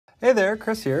Hey there,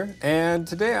 Chris here, and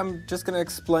today I'm just going to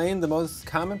explain the most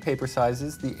common paper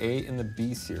sizes, the A and the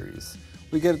B series.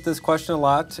 We get this question a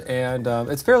lot, and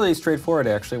it's fairly straightforward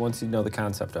actually once you know the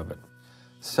concept of it.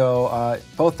 So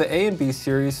both the A and B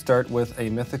series start with a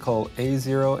mythical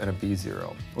A0 and a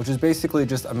B0, which is basically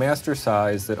just a master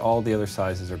size that all the other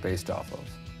sizes are based off of.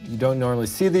 You don't normally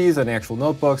see these on actual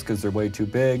notebooks because they're way too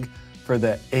big. For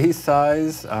the A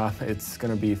size, it's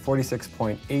going to be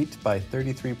 46.8 by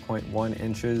 33.1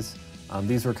 inches.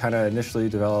 These were kind of initially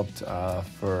developed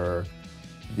for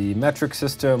the metric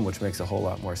system, which makes a whole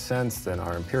lot more sense than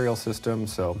our imperial system,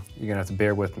 so you're going to have to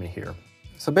bear with me here.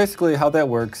 So basically how that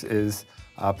works is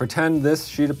pretend this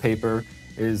sheet of paper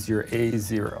is your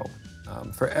A0.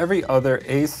 For every other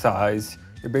A size,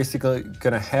 you're basically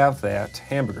going to have that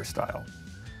hamburger style.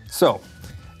 So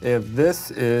if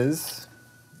this is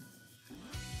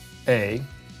A,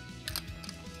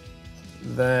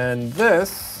 then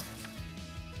this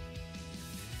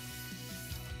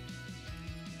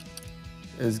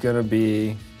is going to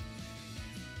be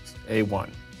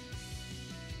A1.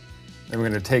 Then we're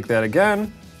going to take that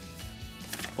again,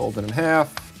 fold it in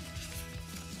half,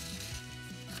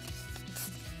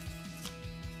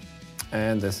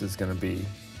 and this is going to be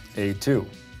A2.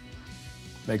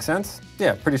 Make sense?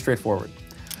 Yeah, pretty straightforward.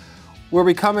 Where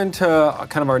we come into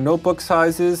kind of our notebook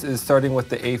sizes is starting with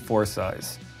the A4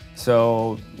 size.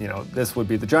 So, this would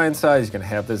be the giant size. You're going to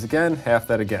have this again, half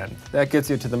that again. That gets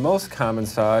you to the most common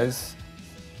size,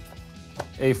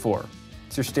 A4.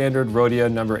 It's your standard Rhodia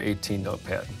number 18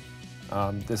 notepad.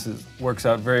 This works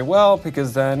out very well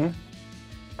because then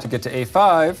to get to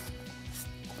A5,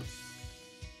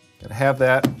 going to have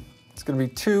that. It's going to be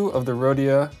 2 of the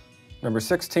Rhodia number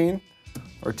 16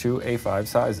 or 2 A5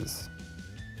 sizes.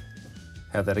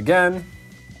 Have that again.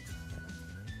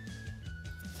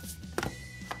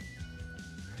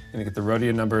 Gonna get the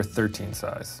Rhodia number 13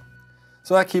 size.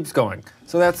 So that keeps going.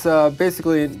 So that's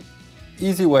basically an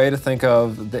easy way to think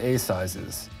of the A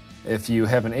sizes. If you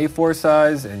have an A4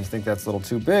 size and you think that's a little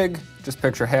too big, just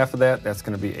picture half of that, that's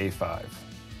gonna be A5.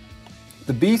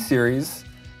 The B series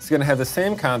is gonna have the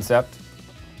same concept,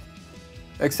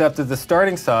 except that the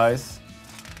starting size,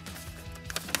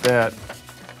 that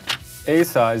A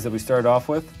size that we started off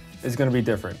with, is going to be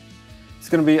different. It's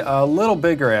going to be a little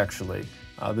bigger actually.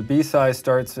 The B size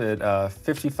starts at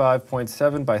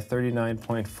 55.7 by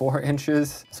 39.4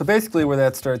 inches. So basically where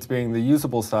that starts being the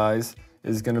usable size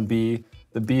is going to be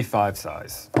the B5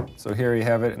 size. So here you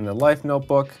have it in the Life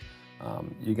notebook.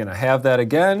 You're going to have that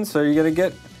again, so you're going to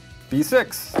get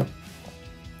B6.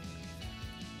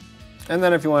 And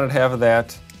then if you wanted half of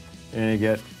that, you're going to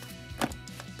get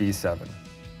B7.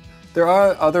 There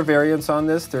are other variants on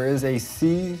this. There is a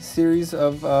C series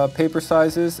of paper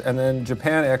sizes, and then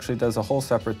Japan actually does a whole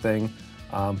separate thing,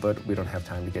 but we don't have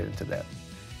time to get into that.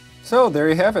 So there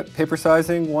you have it, Paper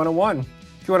Sizing 101.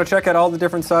 If you want to check out all the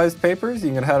different sized papers,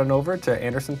 you can head on over to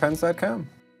andersonpens.com.